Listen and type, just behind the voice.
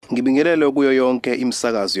Ngibingelele kuyo yonke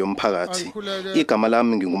imisakazo yomphakathi. Igama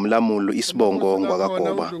lami ngingumlamulo Isibongo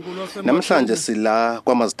Ngwakagoba. Namhlanje sila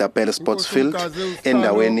kwaMazidapele Sports Field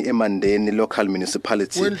endaweni eMandeni Local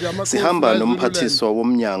Municipality. Sihamba nomphathiswa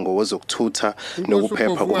womnyango wezokuthutha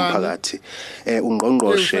nokuphepha komphakathi.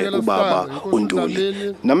 Ungqongqoshe ubaba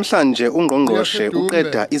Ntuli. Namhlanje ungqongqoshe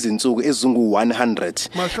uqeda izinsuku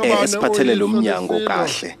ezingu-100 esiphathele lo mnyango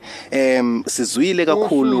kahle. Sizwile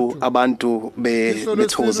kakhulu abantu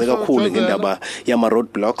bethokoze kakhulu ngendaba yama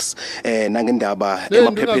roadblocks nangendaba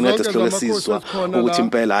emaphepheni ade sihlole sizwa ukuthi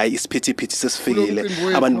impela hayi isiphithiphithi sesifikile,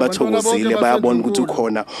 abantu bathokozile bayabona ukuthi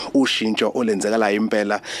ukhona ushintsho olenzekalayo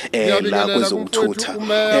impela la kwezokuthutha.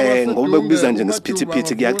 Ngoba bekubiza nje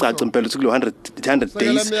ngesiphithiphithi kuyacaca impela ukuthi kulo 100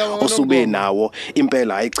 days osube nawo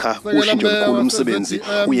impela hayi cha ushintsho olukhulu, umsebenzi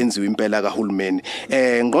uyenziwe impela kahulumeni.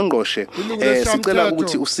 Ngqongqoshe sicela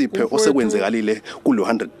ukuthi usiphe osekwenzekalile kulo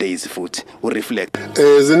 100 days futhi ureflect.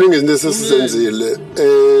 Ziningi izinto esizenzile.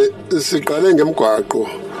 Siqale ngemgwaqo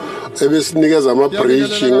ebesinikeza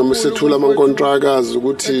ama-bridge ngokusethula ama-contractors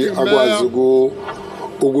ukuthi akwazi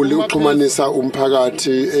ukuxhumanisa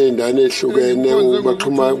umphakathi ey'ndaweni ehlukene,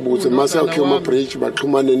 baxhuma ukuze mase yakhiwa ama-bridge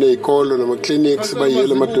baxhumane nezikolo nama-clinics,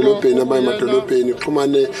 bayiyele emadolobheni, abaye emadolobheni,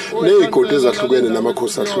 kuxhumane nezigodi ezahlukene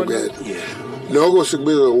namakhosi ahlukene. Lokho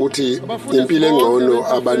sikubiza ukuthi impilo engcono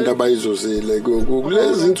abantu abayizozile.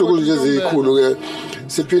 Kulezi insuku nje ezikhulu ke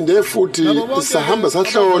siphinde futhi sahamba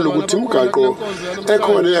sahlola ukuthi umgaqo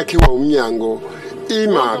ekhona yakhiwa umnyango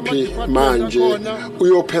imaphi manje,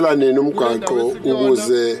 uyophela nini umgaqo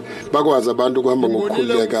ukuze bakwazi abantu ukuhamba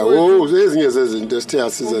ngokukhululeka. Ezinye zezinto esithe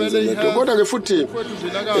asizenzele leto. Kodwa ke futhi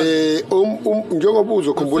njengoba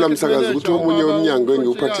uzokhumbula umsakazi ukuthi omunye womnyango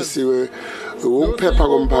engiwuphathisiwe ukuphepha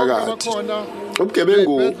komphakathi.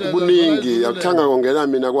 Ubugebengu buningi, akuthanga ngongena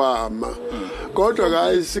mina kwama. Kodwa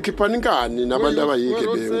ke sikhiphana inkani nabantu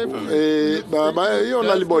abayigebengu.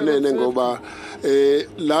 Bayona libonene ngoba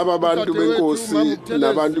laba abantu benkosi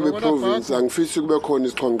nabantu beprovince angifisi kube khona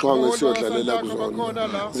isichongchongo esiyodlalela kuzona.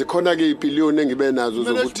 Zikhona ke ibillion engibe nazo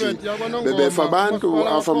zokuthi bebefa abantu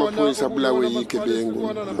afa amaphoyisa abulawe yigebengu.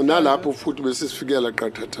 Nalapho futhi besisifikela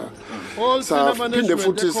qathatha. Saphinde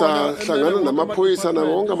futhi sahlangana namaphoyisa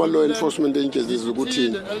nawonke ama-law enforcement agencies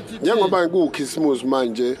ukuthi njengoba kukhisimusi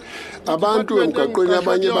manje abantu emgaqweni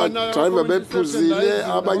abanye ba-driver bephuzile,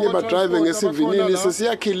 abanye ba-drive ngesivinini,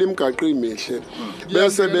 sesiyakhila imigaqo imihle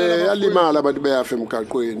bese beyalimala abantu beyafa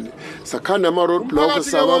emgaqweni. Sakhanda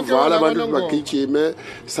ama-roadblocks, sabavala abantu bagijime,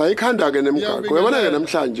 sayikhanda-ke nemigaqo. Yabona-ke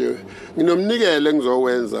namhlanje nginomnikelo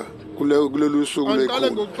engizowenza kulolu suku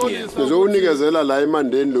lekhulu. Ngizowunikezela la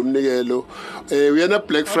eMandeni lo mnikelo. Uyena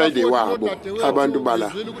Black Friday wabo abantu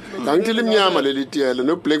bala. Angithi limnyama leli tiyela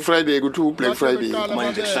no Black Friday ukuthi uBlack Friday.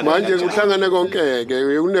 Manje kuhlangane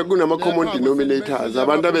konke-ke kunama common denominators.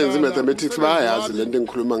 Abantu abenza mathematics bayazi lento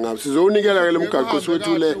engikhuluma ngabo. Sizowunikela ke lemgaqo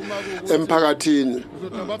siwethule emphakathini.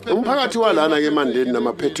 Umphakathi walana ke eMandeni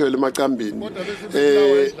namaphethelo emacambini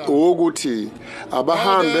ukuthi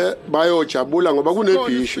abahambe bayojabula ngoba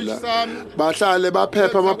kunebhishi la. Bahlale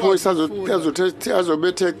baphepha amaphoyisa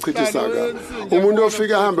azobethe chithisaka. Umuntu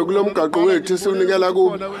ofika ahambe kulo mgaqo wethu siunikela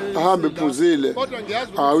kubo ahambe ephuzile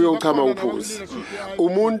uyochama uphuzi.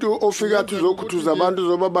 Umuntu ofika athi uzokhuthuza abantu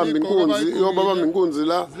uzobabamba inkunzi, uyobabamba inkunzi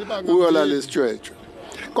la uyolala esitshwetshwe.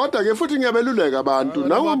 Kodwa ke futhi ngiyabeluleka abantu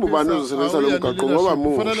nawe ubani uzosebenzisa lo mgaqo ngoba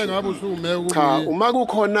muhle. Cha, uma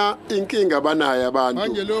kukhona inkinga abanayo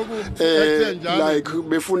abantu like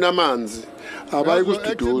befuna amanzi abayi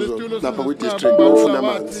kusiduduzo lapha kwi-district bafuna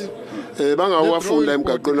amanzi, bangawafunda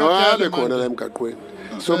emgaqweni awabe khona la emgaqweni.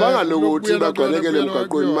 So bangalokuthi bagcwalekele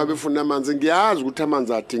emgaqweni uma befuna amanzi. Ngiyazi ukuthi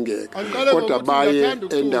amanzi adingeka, kodwa baye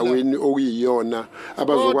endaweni okuyiyona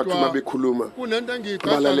abazokwathi uma bekhuluma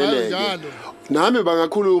balaleleke. Nami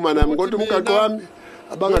bangakhuluma nami kodwa umgaqo wami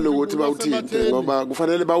abangalokuthi bawuthinte ngoba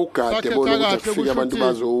kufanele bawugade bona ukuthi kufike abantu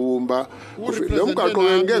bazowumba. Lo mgaqo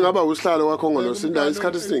ngeke ngaba usihlalo kwakhongolo sindayo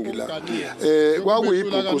isikhathi esiningi la.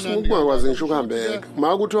 Kwakuyibhuku singakwazi ngisho ukuhambeka.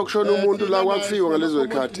 Makuthi okushona umuntu la kwakufiwa ngalezo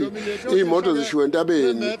zikhathi imoto zishiwe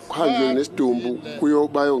entabeni kuhanjwe nesidumbu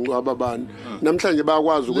bayongcwaba abantu. Namhlanje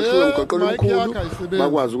bayakwazi ukuthi lo mgaqo omkhulu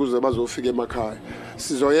bakwazi ukuze bazofika emakhaya.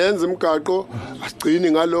 Sizoyenza imigaqo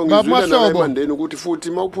asigcini ngalo ngizwile la eMandeni ukuthi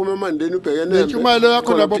futhi mawuphuma eMandeni ubhekene netshumayelo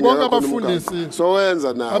yakho labo bonke abafundisi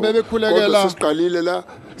sowenza nawo abebekhulekela sesiqalile la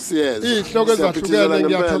siyenza ihloko ezahlukene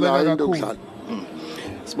ngiyaqhubeka kakhulu.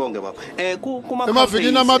 Sibonge baba. Kuma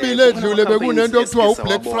emavikini amabili edlule bekunento okuthiwa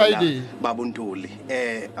uBlack Friday. Baba Ntuli.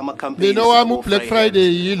 Ama campaigns. Mina wami uBlack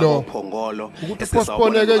Friday yilo. Phongolo. Ukuthi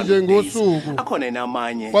postponeke nje ngosuku. Akhona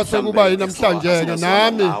namanye. Kwase kuba namhlanje ke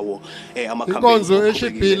nami. Inkonzo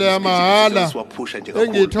eshibhile yamahala.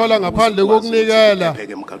 Engithola ngaphandle kokunikela.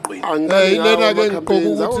 Ilena ke ngqoka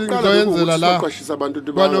ukuthi ngizoyenzela la. Kwashisa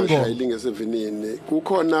abantu bangashayeli ngesivinini.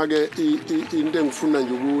 Kukhona ke into engifuna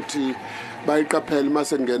nje ukuthi bayiqaphela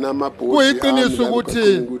mase ngena amabhodi kuyiqiniso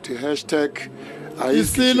ukuthi hashtag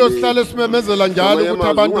isilo sihlale simemezela njalo ukuthi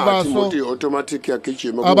abantu baso automatic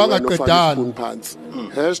yagijima abangaqedani phansi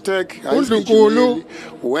hashtag uNdlunkulu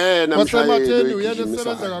wena mshayeli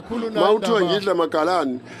uyesebenza kakhulu nayo mawuthiwa ngidla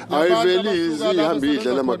magalani ayiveli ihamba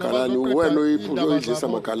idlela magalani wena uyidlisa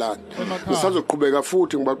magalani ngisazoqhubeka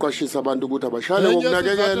futhi ngibaqwashisa abantu ukuthi abashayele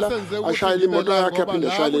ngokunakekela ashayele imoto yakhe aphinde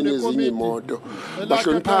ashayele nezinye imoto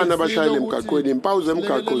bahloniphana abashayele emgaqweni impawu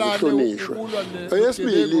zemgaqo zihlonishwe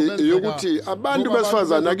eyesibili yokuthi abantu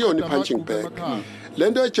besifazana akuyona i-punching bag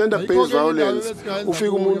lento gender based violence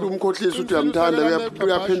ufika umuntu umkhohlisa ukuthi uyamthanda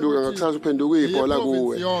uyaphenduka ngakusasa uphenduka ibhola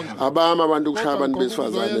kuwe abama abantu ukushaya abantu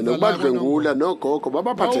besifazane nokubadlwengula nogogo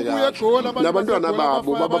babaphathe kahle nabantwana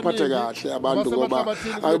babo babaphathe kahle abantu ngoba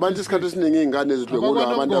abantu isikhathi esiningi ingane ezidlwengula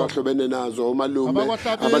abantu abahlobene nazo omalume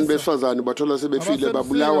abantu besifazane bathola sebefile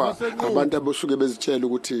babulawa abantu abosuke bezitshela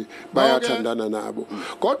ukuthi bayathandana nabo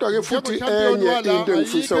kodwa ke futhi enye into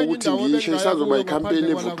engifisa ukuthi ngisho isazoba icampaign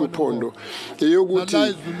evutha uphondo eyokuthi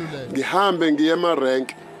ngihambe ngiye ema-rank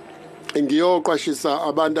ngiyoqwashisa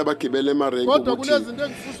abantu abagibela ema-rank ukuthi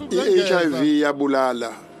i-HIV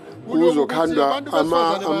yabulala kuzokhandwa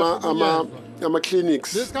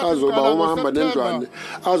ama-clinics azoba umahamba nendlwane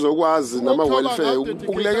azokwazi nama-welfare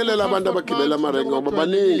ukulekelela abantu abagibela ama-rank ngoba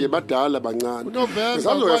baningi badala bancane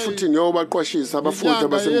ngisazoya futhi ngiyobaqwashisa abafundi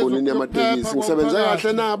abasembonini yamatekisi ngisebenze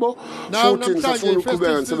kahle nabo futhi ngisafuna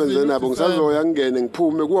ukuqhubeka ngisebenze nabo ngisazoya ngingene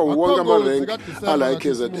ngiphume kuwo wonke ama-rank ala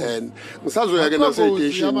KZN ngisazoya-ke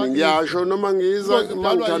nasey'teshini ngiyasho noma ngiza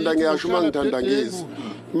mangithanda ngiyasho mangithanda ngiza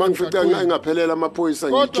mangifica engaphelela amaphoyisa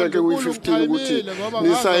ngi-check kwi-15 ukuthi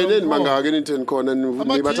nisayineni mangake nitheni khona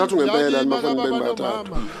nibathathu ngempela nimafana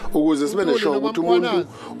bembathathu ukuze sibe neshow ukuthi umuntu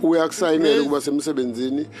uyakusayinela ukuba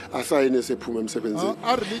semsebenzini asayine sephuma emsebenzini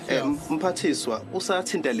mphathiswa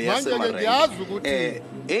usathinta le yasemarenge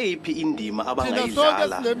eyiphi indima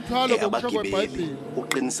abangayidlala abagibeli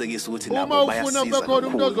uqinisekisa ukuthi nabo bayasiza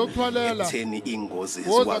ekutheni ingozi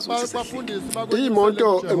zikwazi ukuthi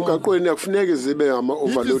imoto emgaqweni akufuneki zibe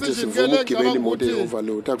overload sivuma ukugibela imoto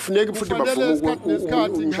overload akufuneki futhi bavuma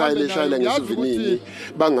umshayeli eshayela ngesivinini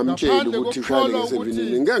bangamtsheli ukuthi ushayele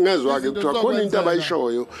ngesivinini ngeke ngezwa ke kuthiwa khona into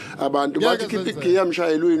abayishoyo abantu bathi khipha igiya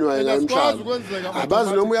mshayeli wini waye ngamhlala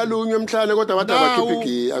abazi noma uyalunywa emhlane kodwa bathi abakhipha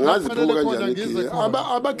igiya angazi iphuma kanjani igiya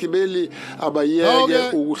abagibeli abayeke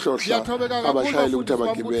ukuhlohla abashayeli ukuthi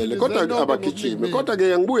abagibele kodwa abagijime kodwa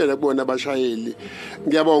ke ngibuye kubona abashayeli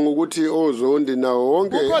ngiyabonga ukuthi ozondi nawo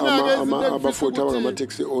wonke abafuthi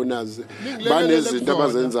abangama-taxi owners banezinto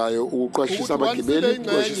abazenzayo ukuqwashisa abagibeli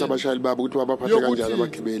ukuqwashisa abashayeli babo ukuthi babaphathe kanjani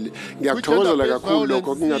abagibeli ngiyakuthokozela kakhulu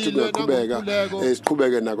lokho kungathi kuyaqhubeka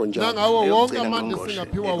siqhubeke nako njalo ngawo wonke amande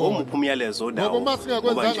singaphiwa wona omuphi umyalezo onawo ngoba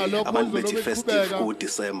singakwenzanga lokho abantu bethi festive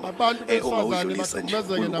ku-December ongawudlulisa nje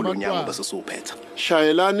kulonyaka basesuphetha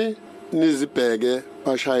shayelani nizibheke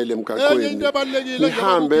bashayele emgaqweni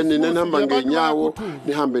nihambe ninihamba ngenyawo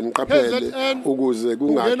nihambe niqaphele ukuze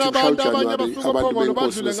kungathi January abantu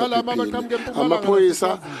benkosi besaphephile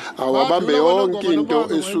amaphoyisa awabambe yonke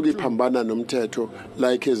into esuka iphambana nomthetho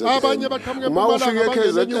la KZN uma ufika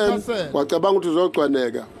KZN wacabanga ukuthi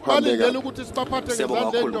uzogcwaneka balingela ukuthi sibaphathe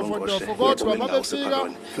ngezandla endofondofo kodwa mabefika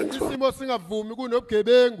isimo singavumi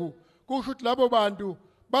kunobugebengu kusho ukuthi labo bantu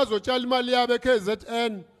bazotshala imali yabo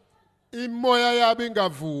KZN imoya yabo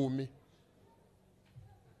ingavumi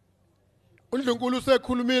uNdlunkulu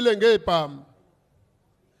usekhulumile ngebhamu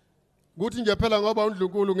ukuthi nje phela ngoba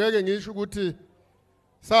uNdlunkulu ngeke ngisho ukuthi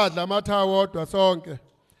sadla amatha wodwa sonke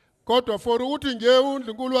kodwa for ukuthi nje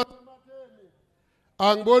uNdlunkulu wasematheni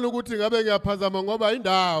angiboni ukuthi ngabe ngiyaphazama ngoba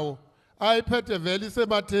indawo ayiphethe vele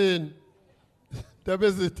isematheni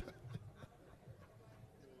tabezitha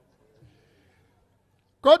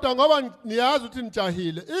kodwa ngoba niyazi ukuthi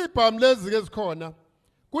nijahile ibhamu lezi ke zikhona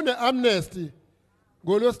kune amnesty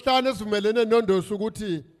ngolwesihlanu esivumelene nondosi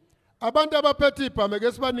ukuthi abantu abaphethe ibhamu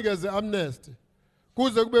ke sibanikeze amnesty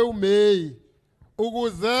kuze kube uMay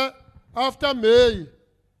ukuze after May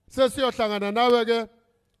sesiyohlangana nawe ke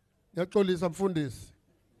ngiyaxolisa mfundisi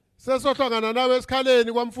sesiyohlangana nawe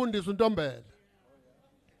esikhaleni kwamfundisi uNtombela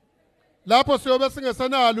lapho siyobe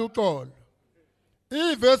singesenalo uxolo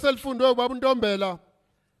ivesi elifundwe ubaba uNtombela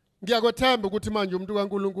Ngiyakwethemba ukuthi manje umuntu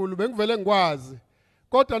kaNkuluNkulu bengivele ngikwazi.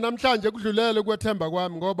 Kodwa namhlanje kudlulele kwethemba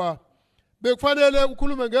kwami ngoba bekufanele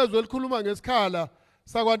ukhulume ngezwe elikhuluma ngesikhala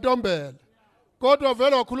sakwaNtombela. Kodwa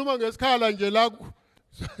vele wakhuluma ngesikhala nje la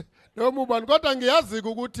noma ubani kodwa ngiyazi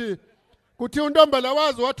ukuthi uNtombela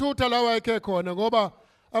wazi wathutha la wayekhe khona ngoba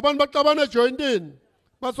abantu baxabana ejointini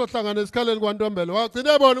basohlangana esikhaleni kwaNtombela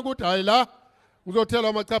wagcina ebona ukuthi hayi la ngizothela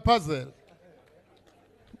amachaphazela.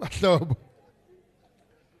 Bahlobo.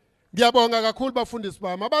 Ngiyabonga kakhulu bafundisi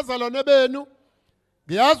bami abazalwane benu.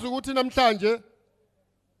 Ngiyazi ukuthi namhlanje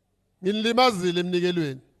nginilimazile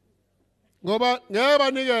emnikelweni. Ngoba ngeke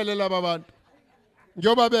banikele laba bantu.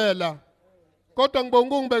 Njoba bela. Kodwa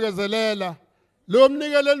ngibonga ungibekezelela. Lo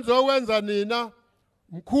mnikelo enizokwenza nina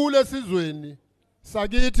mkhulu esizweni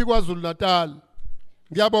sakithi kwaZulu Natal.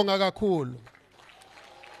 Ngiyabonga kakhulu.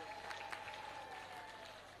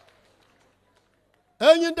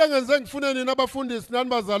 Enye into engenze ngifune nina abafundisi nani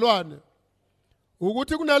bazalwane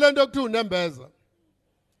ukuthi kunalento ekuthiwa unembeza.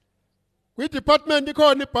 Kwi-department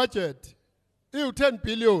ikhona i-budget iwu-10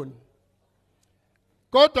 billion.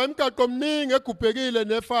 Kodwa imigaqo eminingi egubhekile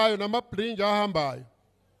nefayo namabridge ahambayo.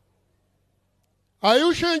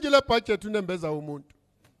 Ayushintshe le budget unembeza umuntu.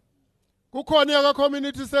 Kukhona yaka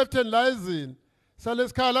community safety and liaison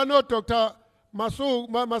salesikhala no Dr.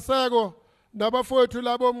 Maseko nabafowethu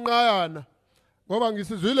labo mnqayana ngoba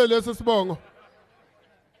ngisizwile lesi sibongo.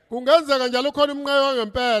 Kungenzeka njalo khona umnqayi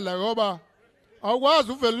wangempela ngoba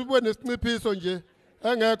awukwazi uvele ube nesinciphiso nje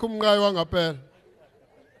engekho umnqayi wangempela.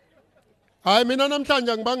 Hayi mina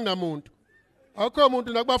namhlanje ngibangi namuntu. Akho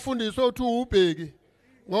umuntu nakubafundiswa uthi uBheki.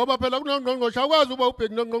 Ngoba phela kunongqongqoshe akwazi uba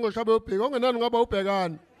uBheki nongqongqoshe abe uBheki ongenani ngaba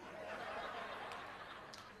ubhekani.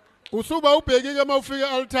 Usuba uBheki ke mawufika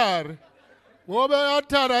e-altar. Ngoba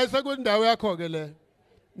e-altar ayisekwindawo yakho ke le.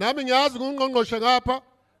 Nami ngiyazi ngungqongqoshe ngapha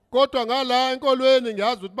kodwa ngala enkolweni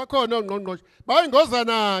ngiyazi ukuthi bakhona ongqongqoshe.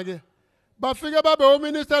 Bayingozana ke. Bafike babe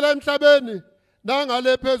uminister la emhlabeni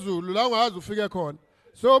nangale phezulu la ungazi ufike khona.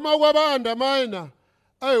 So makwaba underminer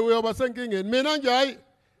uyoba senkingeni mina nje hayi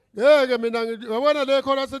ngeke mina ngibona le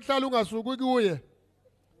khona sesihlala ungasuki kuye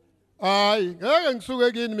hayi ngeke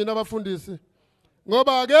ngisuke kini mina abafundisi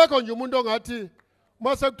ngoba akekho nje umuntu ongathi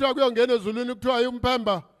mase kuthiwa kuyongena ezulwini kuthiwa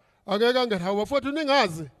ayumphemba angeke angena hawo futhi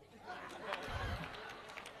uningazi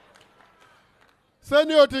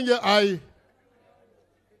seniyothi nje hayi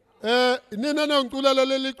nina nongiculela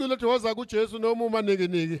leli culo thoza kuJesu noma uma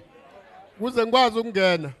niki kuze ngikwazi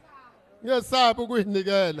ukungena ngesabi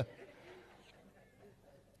ukuyinikela.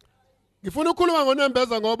 Ngifuna ukukhuluma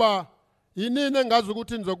ngonembeza ngoba yinini engazi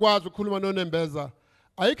ukuthi nizokwazi ukukhuluma nonembeza.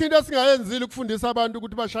 Ayikho into esingayenzile ukufundisa abantu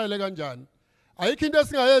ukuthi bashayele kanjani. Ayikho into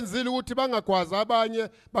esingayenzile ukuthi bangagwaza abanye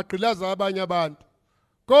bagqilaza abanye abantu.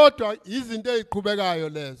 Kodwa izinto eziqhubekayo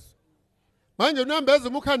lezo. Manje unembeza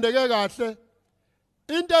umkhandeke kahle.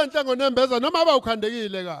 Into enhle ngonembeza noma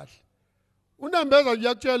abawukhandekile kahle. Unembeza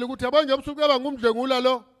uyakutshela ukuthi abanje ubusuku eba ngumdlengula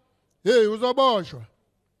lo hey uzoboshwa.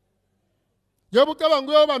 Njengoba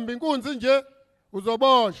ucabanga uyobamba inkunzi nje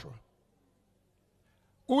uzoboshwa.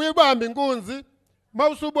 Uyibamba inkunzi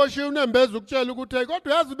mawusuboshiwe unembeza ukutshela ukuthi hey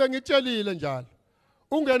kodwa yazi bengitshelile njalo.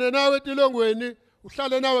 Ungene nawe etilongweni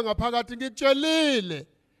uhlale nawe ngaphakathi ngikutshelile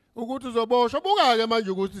ukuthi uzoboshwa. Buka ke manje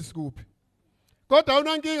ukuthi sikuphi. Kodwa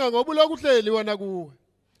unankinga ngoba uloku uhleli wena kuwe.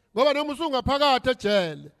 Ngoba noma usungaphakathi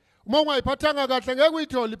ejele uma ungayiphathanga kahle ngeke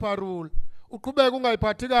uyithole iparole. Uqhubeka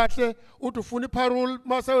ungayiphathi kahle uthi ufuna iparole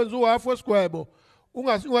mase wenza uhafu wesigwebo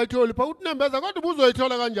ungayitholi iparole uthi nembeza kodwa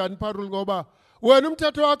ubuzoyithola kanjani iparole ngoba wena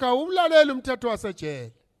umthetho wakho awulalela umthetho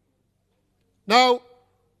wasejele. Now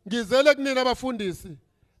ngizele kunina abafundisi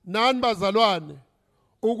nani bazalwane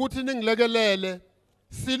ukuthi ningilekelele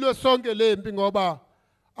silwe sonke lempi ngoba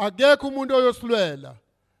akekho umuntu oyosilwela.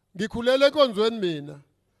 Ngikhulele enkonzweni mina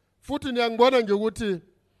futhi niyangibona nje ukuthi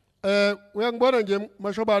uyangibona nje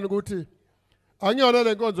mashobani ukuthi angiyona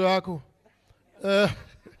le nkonzo yakho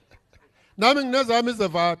nami nginezami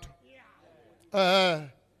izevatho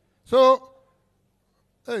so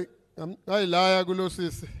hey ngayilaya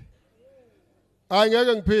kulosisi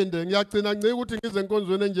angeke ngiphinde ngiyagcina ngicika ukuthi ngize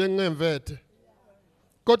enkonzweni enjengemvethe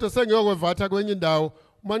kodwa sengiyokwevatha kwenye indawo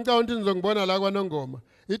umancawunti nizongibona la kwaNongoma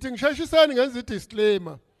ithi ngisheshiseni ngenza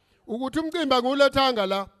i-disclaimer ukuthi umcimbi ngulethanga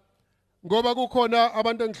la ngoba kukhona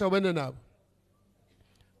abantu engihlobene nabo.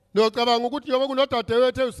 Nocabanga ukuthi njengoba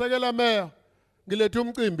kunodadewethu usekela meya ngilethe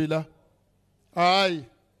umcimbi la. Hayi.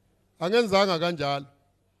 Angenzanga kanjalo.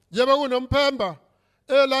 Njengoba kunomphemba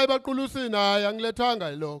la ebaqulusini hayi angilethanga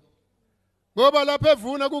yiloko. Ngoba lapha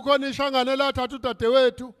evuna kukhona ishangane lathatha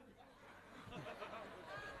udadewethu.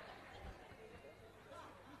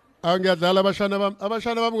 Angiyadlala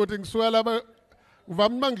abashana bami ukuthi ngisuka lapha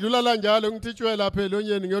Ngivama mangidlula la njalo ngithitshwe lapha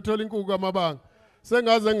elonyeni ngiyothola inkukhu amabanga.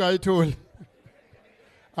 Sengaze ngayitholi.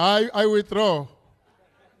 I withdraw.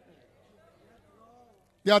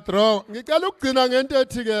 Ngiyadraw. Ngicela ukugcina ngento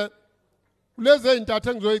ethi ke kulezi ezintathu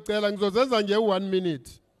engizoyicela ngizozenza nje 1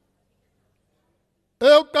 minute.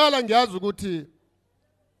 Eyokuqala ngiyazi ukuthi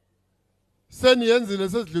seniyenzile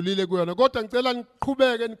sesidlulile kuyona kodwa ngicela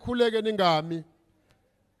niqhubeke nikhuleke ningami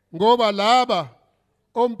ngoba laba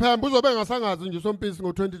omphembu uzobe ngasangazi nje sompisi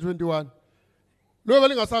ngo2021 lobe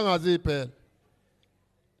lingasangazi iphela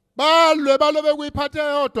balwe bekuyiphathe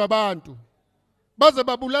yodwa abantu baze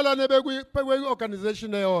babulalane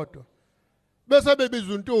bekwi-organization eyodwa bese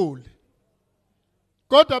bebiza uNtuli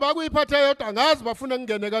kodwa bakuyiphathe yodwa ngazi bafuna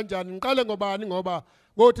ngene kanjani ngiqale ngobani ngoba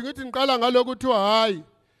ngothi ngithi ngiqala ngaloko kuthiwa hayi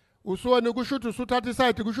usuwena kusho ukuthi usuthatha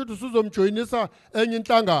iside kusho ukuthi usuzomjoyinisa enye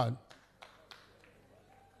inhlangano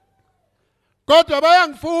kodwa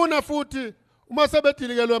bayangifuna futhi uma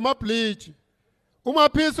sebedilikelwe amabridge uma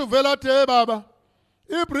phisa uvela athi hey baba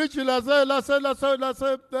ibridge lase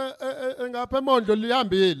ngapha eMondlo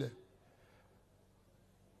lihambile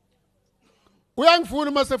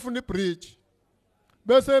uyangifuna uma sefuna ibridge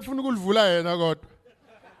bese efuna ukulivula yena kodwa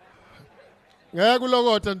ngeke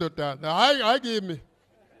ulokothe ndodana hayi kimi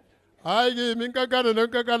inkankana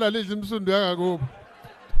nenkankana lidla imsundu yangakubo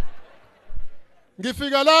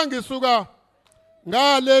ngifika la ngisuka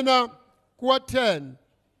ngalena kuwa 10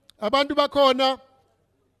 abantu bakhona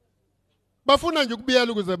bafuna nje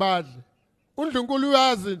ukubiyela ukuze badle uNdlunkulu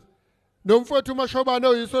uyazi nomfowethu uMashobane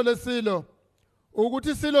oyiso lesilo ukuthi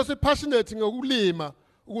isilo sipassionate ngokulima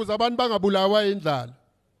ukuze abantu bangabulawa indlala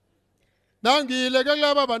nangile ke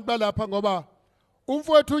kulabo abantu balapha ngoba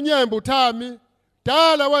umfowethu uNyemba uThami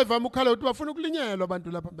dala wayivama ukhala ukuthi bafuna ukulinyelwa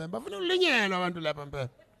abantu lapha mbembe bafuna ukulinyelwa abantu lapha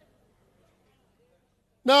mbembe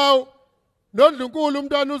now noNdlunkulu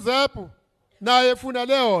umntwana uZephu naye efuna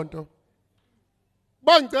leyo nto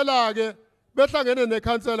bangicela ke behlangene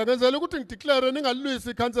nekhansela ngenzela ukuthi ngideclare ningalilwisi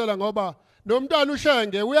ikhansela ngoba nomntwana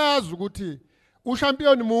uShenge uyazi ukuthi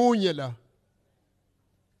ushampion munye la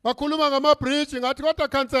bakhuluma ngama-bridge ngathi kodwa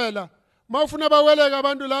khansela mawufuna baweleke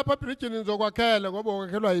abantu lapha ebridgeini nizokwakhela ngoba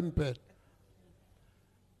ukwakhelwa impela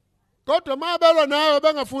kodwa mabelwa nawe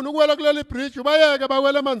bengafuni ukuwela kuleli bridge bayeke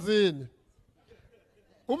bawele emanzini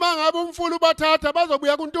uma ngabe umfulu bathatha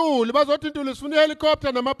bazobuya kuNtuli bazothi iNtuli sifuna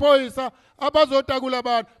ihelicopter namaphoyisa abazotakula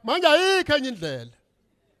abantu manje ayikho enye indlela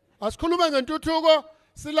asikhulume ngentuthuko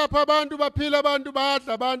silapha abantu baphila abantu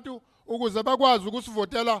badla abantu ukuze bakwazi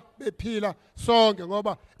ukusivotela bephila sonke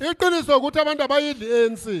ngoba iqiniso ukuthi abantu abayidli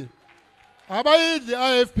ANC abayidli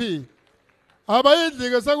IFP abayidli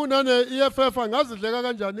ke sekunane EFF angazidleka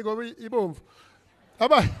kanjani ngoba ibomvu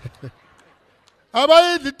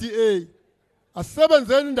abayidli DA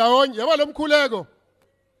asebenzeni ndawonye yaba lomkhuleko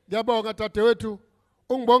ngiyabonga dadewethu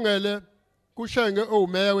ungibongele kuShenge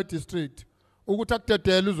owumeya we-district ukuthi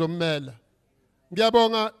akudedele uzommela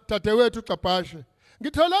ngiyabonga dadewethu Xabhashe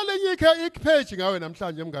ngithola lenye ikpage ngawe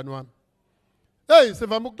namhlanje mngani wami hey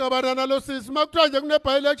sivama ukuqabarana lo sisi makuthiwa nje kune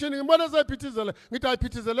by election ngibona sephithizela ngithi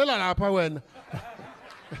ayiphithizelela lapha wena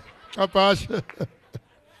Xabhashe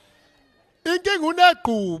inkinga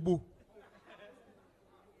uneqhubu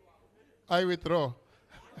I withdraw.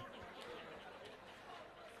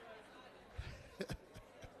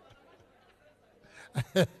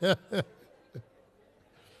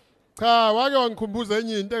 Cha wake wangikhumbuza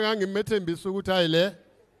enye into engangimethembisa ukuthi hayi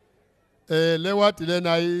le wadi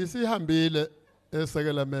lena isihambile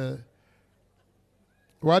esekela me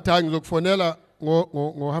wathi angizokufonela ngo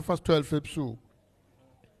 12:30 ebusuku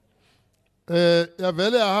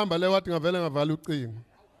yavele yahamba le wadi ngavele ngavala ucingo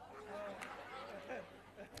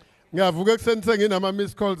ngiyavuka ekuseni senginama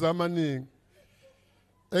miss calls amaningi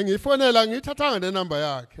engiyifonela ngithathanga le number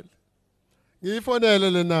yakhe ngiyifonele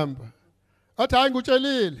le number athi hayi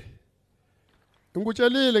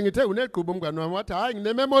ngikutshelile ngithe uneqhubu mngani wami wathi hayi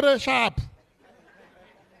ngine memory sharp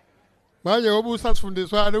manje ngoba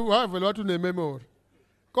usasifundiswana wavela wathi une memory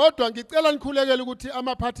kodwa ngicela nikhulekele ukuthi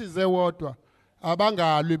ama parties ewodwa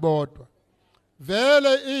abangalwi bodwa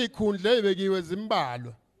vele izikhundla ezibekiwe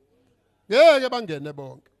zimbalwa ngeke bangene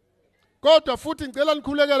bonke kodwa futhi ngicela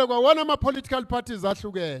nikhulekele kwawana ama-political parties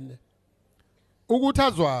ahlukene ukuthi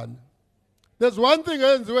azwane there's one thing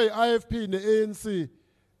eyenziwe i-IFP ne-ANC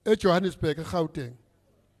eJohannesburg eGauteng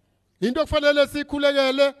into kufanele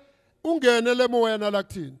sikhulekele ungene lemoyana la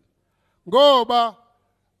kuthini ngoba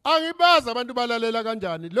angibazi abantu balalela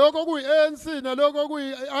kanjani lokho kuyi-ANC nalokho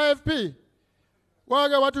kuyi-IFP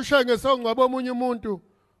wake wathi uShenge songcwaba omunye umuntu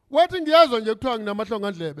wathi ngiyezwa nje kuthiwa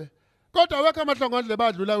nginamahlongandlebe kodwa awekho amahlongandlebe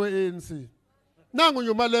adlula we-ANC nangu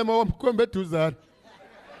nje umalema womkhombe eduzane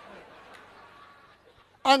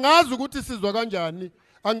angazi ukuthi sizwa kanjani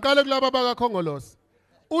angiqale kulaba bakaKhongolose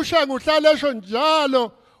ushenga uhlala esho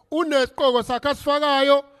njalo unesiqoko sakhe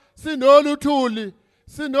asifakayo sinoluthuli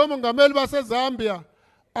sinomongameli baseZambia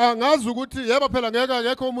angazi ukuthi yebo phela ngeke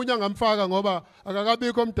akekho umunye angamfaka ngoba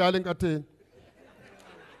akakabikho omdala enkatheni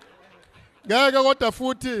ngeke kodwa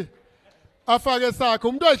futhi afake sakhe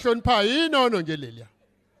umuntu oyihlonipha yinono nje leliya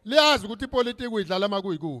liyazi ukuthi ipolitiki uyidlala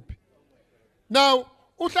makuyikuphi now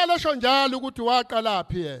uhlala esho njalo ukuthi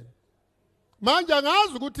waqalaphi yena manje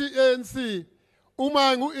angazi ukuthi ANC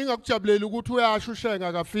uma ingakujabulela ukuthi uyasho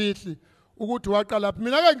ushenga kafihli ukuthi waqalaphi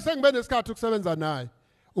mina ke ngisengibe nesikhathi ukusebenza naye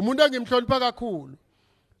umuntu engimhlonipha kakhulu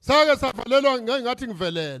sake savalelwa ngathi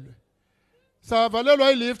ngivelelwe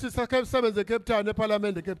savalelwa ilift sakhe sebenze eCape Town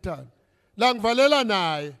eParliament eCape Town la ngivalela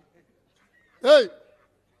naye hey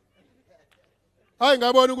hayi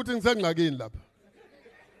ngabona ukuthi ngisengxakini lapha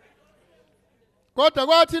kodwa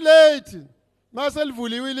kwathi late mase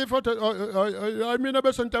livuliwe ilift mina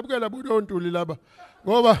bese ntabukela budo Ntuli laba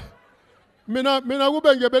ngoba mina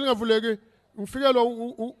kube nje belingavuleki ngifikelwa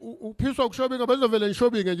uphiswa ukushobinga bezovela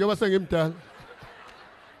ngishobinge njengoba sengimdala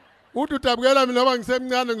uthi utabukela mina ngoba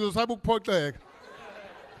ngisemncane ngizosaba ukuphoxeka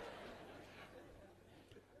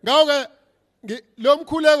ngawo ke lo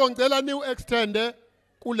mkhuleko ngicela ni extend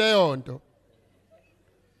kuleyo nto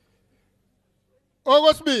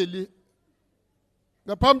okwesibili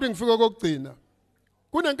ngaphambi ngifika kokugcina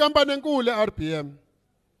kunenkampani enkulu eRBM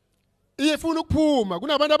ifuna ukuphuma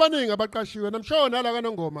kunabantu abaningi abaqashiwe namshona la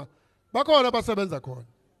kaNongoma bakhona abasebenza khona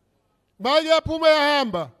manje yaphuma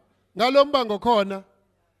yahamba ngalombango khona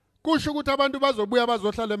kusho ukuthi abantu bazobuya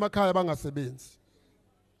bazohlala emakhaya bangasebenzi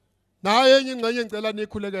naye enye ingxenye ngicela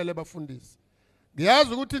nikhulekele bafundisi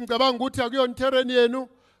ngiyazi ukuthi ngicabanga ukuthi akuyona terrain yenu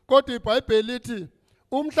kodwa iBhayibheli lithi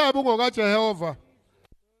umhlaba ungokaJehova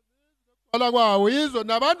ala kwawo yizo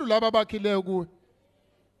nabantu laba bakhileyo kuwe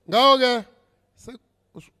ngawo ke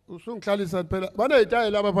usungihlalisa phela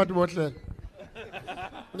banezitayela abaphathi bohlelo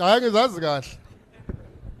ngaye ngizazi kahle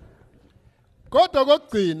kodwa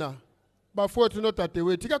kokugcina bafowethu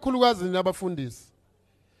nodadewethu ikakhulukazi nabafundisi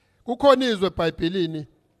kukhona izwe eBhayibhelini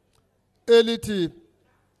elithi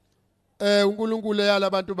uNkulunkulu eyala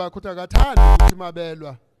abantu bakhe uthi akathandi ukuthi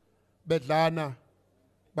mabelwa bedlana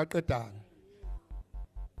baqedana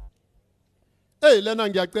lena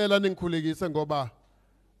ngiyacela ningikhulekise ngoba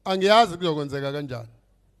angiyazi kuzokwenzeka kanjani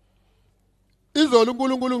izolo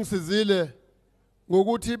uNkulunkulu ngisizile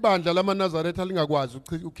ngokuthi ibandla lamaNazaretha lingakwazi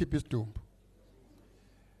ukukhipha isidumbu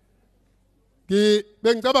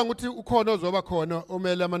bengicabanga ukuthi ukhona ozoba khona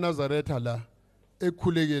omele amaNazaretha la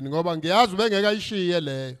ekukhulekeni ngoba ngiyazi bengeke ayishiye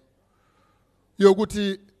leyo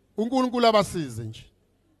yokuthi uNkulunkulu abasize nje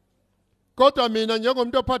kodwa mina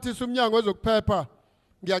njengomuntu ophathisa umnyango wezokuphepha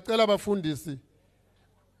ngiyacela abafundisi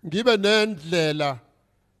ngibe nendlela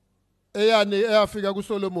eyafika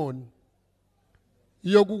kuSolomon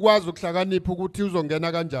yokukwazi ukuhlakanipha ukuthi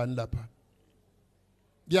uzongena kanjani lapha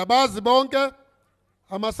ngiyabazi bonke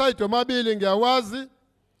amasayidi omabili ngiyawazi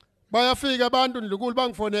bayafika abantu ndlunkulu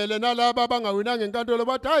bangifonele nalabo abangawinanga enkantolo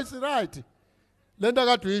bathi hayi si right lento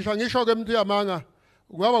akade uyisho ngisho ke umuntu yamanga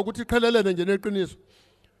ungaba ukuthi iqhelelene nje neqiniso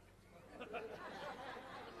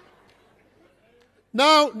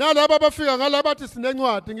now nalabo abafika ngalabo bathi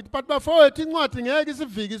sinencwadi ngithi bathi bafowethu incwadi ngeke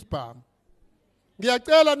isivike isibhamu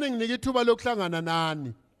ngiyacela ninginike ithuba lokuhlangana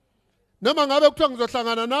nani noma ngabe kuthiwa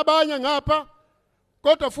ngizohlangana nabanye ngapha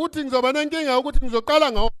kodwa futhi ngizoba nenkinga ukuthi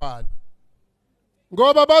ngizoqala ngawobani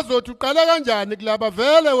ngoba bazothi uqala kanjani kulaba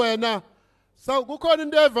vele wena kukhona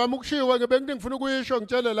into evama ukushiwa ke bengikuthi ngifuna ukuyisho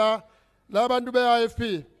ngitshele la abantu beIFP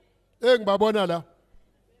engibabona la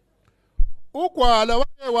uGwala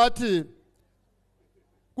wake wathi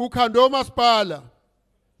kukhando masipala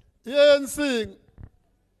ANC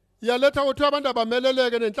yaletha ukuthi abantu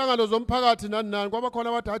abameleleke nenhlangano zomphakathi nani ngoba khona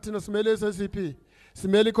abathi athina simele SSP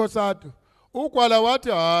simele ikhosatu uGwala wathi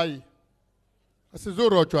hayi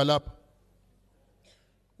asizurojwa lapha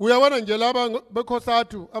uyabona nje laba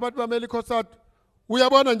bekhosatu abantu bamele ikhosatu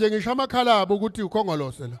uyabona nje ngisho amakhala abo ukuthi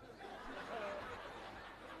ukhongolose la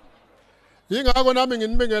ingakho nami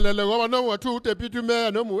nginibingelele ngoba noma wathi uDeputy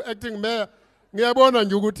Mayor noma uActing Mayor ngiyabona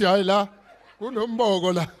nje ukuthi hayi la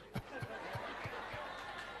kunomboko la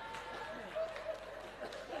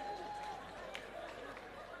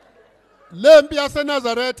lempi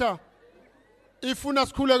yaseNazaretha ifuna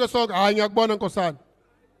sikhuleke sonke hayi ngiyakubona Nkosana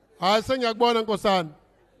hayi sengiyakubona Nkosana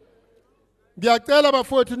ngiyacela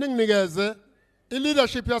abafowethu ninginikeze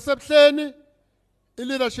ileadership yasebuhleni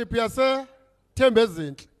ileadership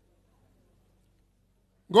yaseThembezinhle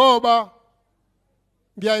ngoba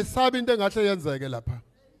ngiyayisaba into engahle yenzeke lapha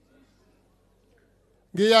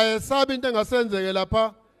ngiyayesaba into engasenzeke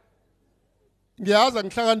lapha ngiyaza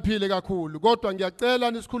ngihlakaniphile kakhulu kodwa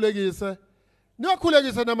ngiyacela nisikhulekise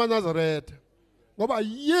niyakhulekise namaNazaretha ngoba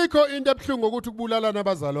yikho into ebhlungu ukuthi kubulala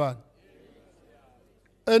nabazalwane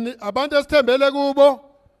abantu esithembele kubo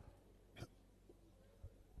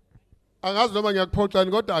angazi noma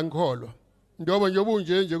ngiyakuphoxani kodwa angikholwa njengoba nje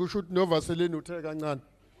ubunje kusho ukuthi novaseline uthe kancane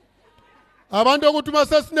abantu ukuthi uma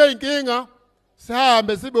sesineyinkinga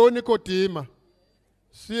sihambe sibe oNikodima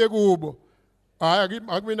siye kubo hayi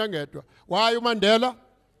akumina ngedwa waye uMandela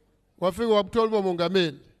wafika wabuthola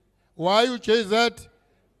umongameli waye uJZ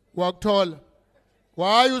wakuthola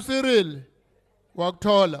waye uCyril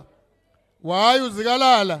wakuthola waye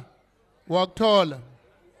uZikalala wakuthola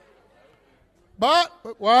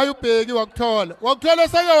waye uBheki wakuthola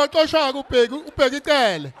sake waxoshaka uBheki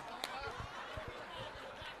icele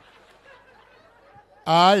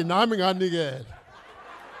hayi nami nganikela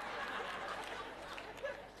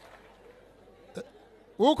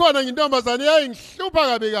ukhona intombazane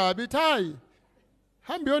yayingihlupha kabi ithi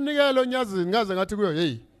hamba yonikela onyazini ngaze ngathi kuyo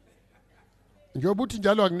hey njengoba uthi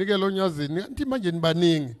njalo akunikela onyazini kanti manje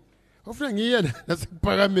nibaningi ufuna ngiye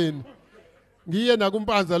nasephakameni ngiye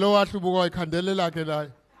nakumpanza lo wahlubuka ikhandele lakhe naye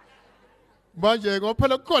manje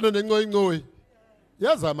ngophela kukhona nencoyincoyi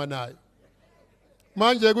yazama naye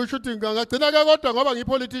manje kusho ukuthi ngagcina ke kodwa ngoba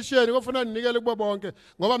ngipolitician kufuna ninikele kubo bonke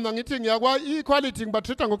ngoba mina ngithi ngiyakwa equality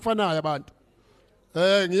ngibatreata ngokufanayo abantu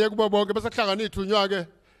ngiye kubo bonke bese kuhlangana ithunywa ke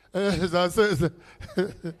zaseze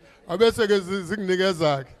abese ke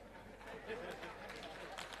zinginikeza ke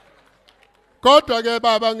kodwa ke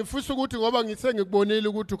baba ngifisa ukuthi ngoba ngithe ngikubonile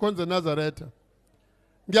ukuthi ukhonze Nazaretha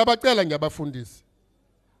ngiyabacela ngiyabafundisa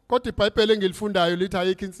kodwa iBhayibheli engilifundayo lithi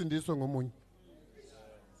ayikho insindiso ngomunye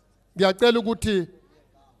ngiyacela ukuthi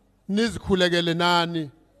nizikhulekele nani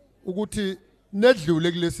ukuthi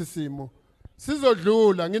nedlule kulesi simo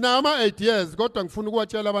sizodlula nginama 8 years kodwa ngifuna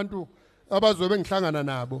ukuwatshela abantu abazobe ngihlangana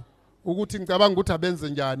nabo ukuthi ngicabanga ukuthi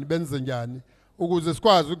benze njani ukuze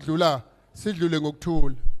sikwazi ukudlula sidlule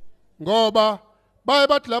ngokuthula ngoba baye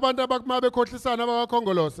bathi labantu abakuma bekhohlisana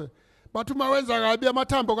abakhongolose bathi uma wenza kabi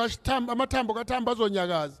amathambo kathamba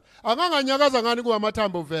azonyakaza anganganyakaza ngani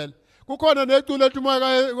kuwamathambo vele kukhona neculo ethi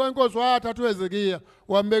umoya wenkosi wathatha uHezekiya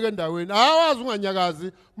wambeka endaweni awazi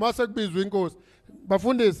unganyakazi mase kubizwa inkosi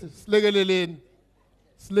bafundisi silekeleleni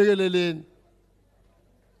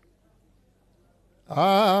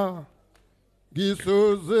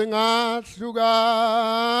ngisuze ngahlukana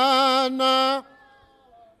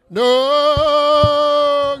no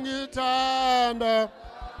ngithanda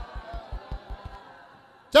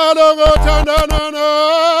jalo ngothandana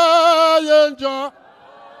naye nja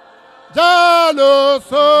jalo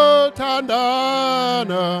sothandana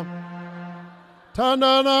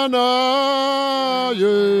thandana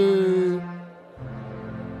naye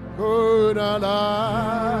khona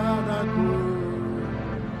lana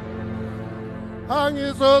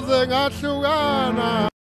angisoze ngahlukana